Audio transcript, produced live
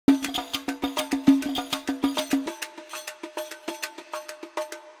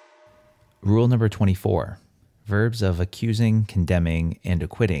Rule number 24. Verbs of accusing, condemning, and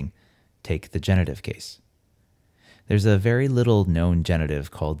acquitting take the genitive case. There's a very little known genitive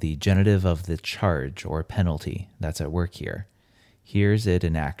called the genitive of the charge or penalty that's at work here. Here's it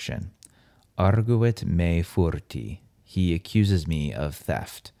in action. Arguit me fūrtī. He accuses me of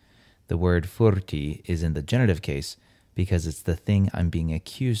theft. The word fūrtī is in the genitive case because it's the thing I'm being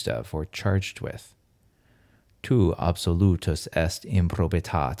accused of or charged with. Tu absolutus est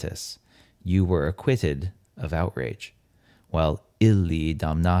improbitatis. You were acquitted of outrage, while illi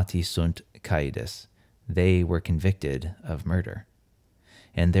damnati sunt caedis. They were convicted of murder.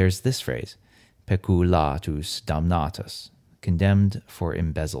 And there's this phrase, peculatus damnatus, condemned for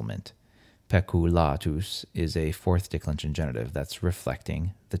embezzlement. Peculatus is a fourth declension genitive that's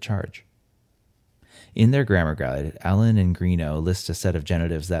reflecting the charge. In their grammar guide, Allen and Greeno list a set of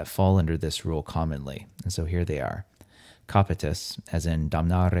genitives that fall under this rule commonly, and so here they are. Capitis, as in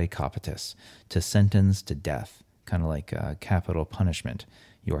damnare capitis, to sentence to death, kind of like capital punishment.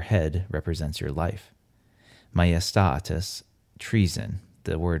 Your head represents your life. Majestatis, treason.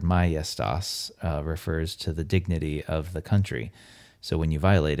 The word majestas refers to the dignity of the country, so when you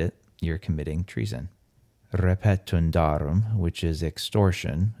violate it, you're committing treason. Repetundarum, which is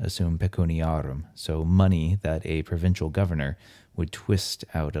extortion, assume pecuniarum, so money that a provincial governor would twist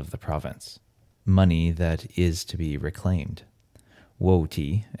out of the province. Money that is to be reclaimed.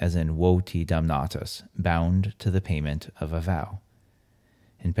 Voti, as in voti damnatus, bound to the payment of a vow.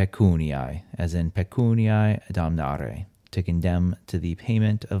 And pecuniae, as in pecuniae damnare, to condemn to the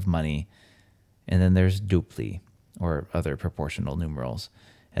payment of money. And then there's dupli, or other proportional numerals,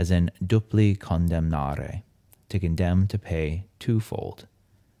 as in dupli condemnare, to condemn to pay twofold.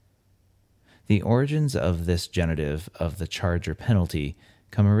 The origins of this genitive of the charge or penalty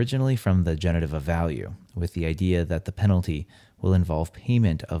come originally from the genitive of value, with the idea that the penalty will involve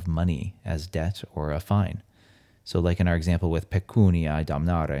payment of money as debt or a fine. So like in our example with pecuniae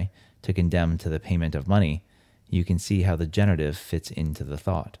damnare, to condemn to the payment of money, you can see how the genitive fits into the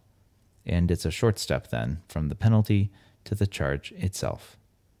thought. And it's a short step then from the penalty to the charge itself.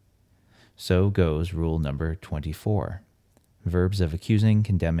 So goes rule number 24. Verbs of accusing,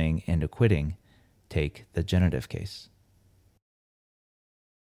 condemning, and acquitting take the genitive case.